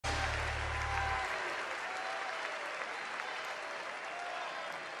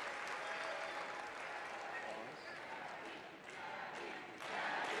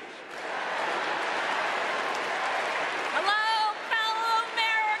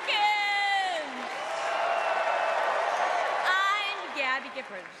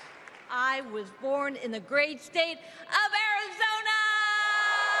Giffords. I was born in the great state of Arizona!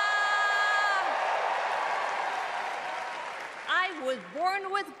 I was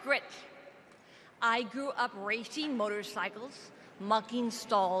born with grit. I grew up racing motorcycles, mucking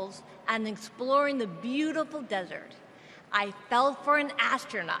stalls, and exploring the beautiful desert. I fell for an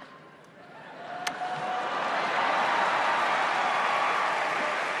astronaut.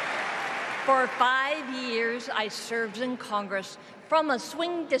 For 5 years, I served in Congress from a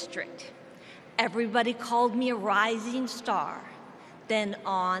swing district. Everybody called me a rising star. Then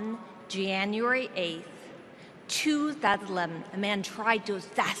on January 8th, 2011, a man tried to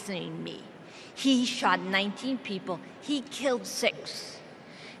assassinate me. He shot 19 people. He killed 6.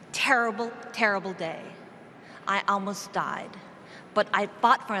 Terrible, terrible day. I almost died, but I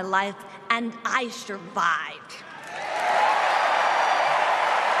fought for my life, and I survived.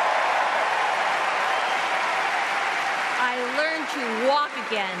 I learned to walk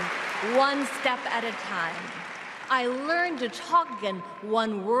again, one step at a time. I learned to talk again,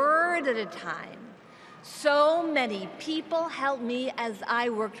 one word at a time. So many people helped me as I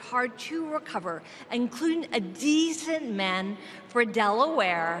worked hard to recover, including a decent man for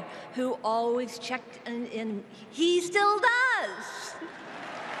Delaware who always checked in. He still does.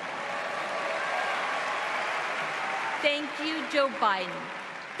 Thank you, Joe Biden.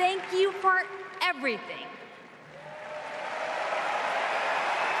 Thank you for everything.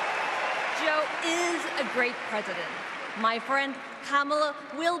 Joe is a great president. My friend Kamala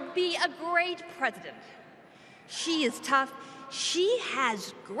will be a great president. She is tough. She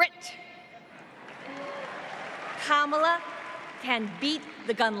has grit. Kamala can beat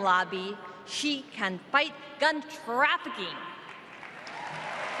the gun lobby. She can fight gun trafficking.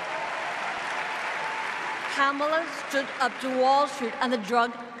 Kamala stood up to Wall Street and the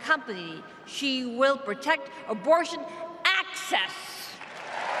drug company. She will protect abortion access.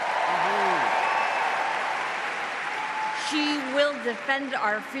 She will defend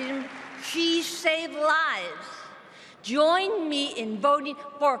our freedom. She saved lives. Join me in voting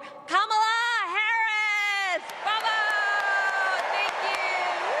for Kamala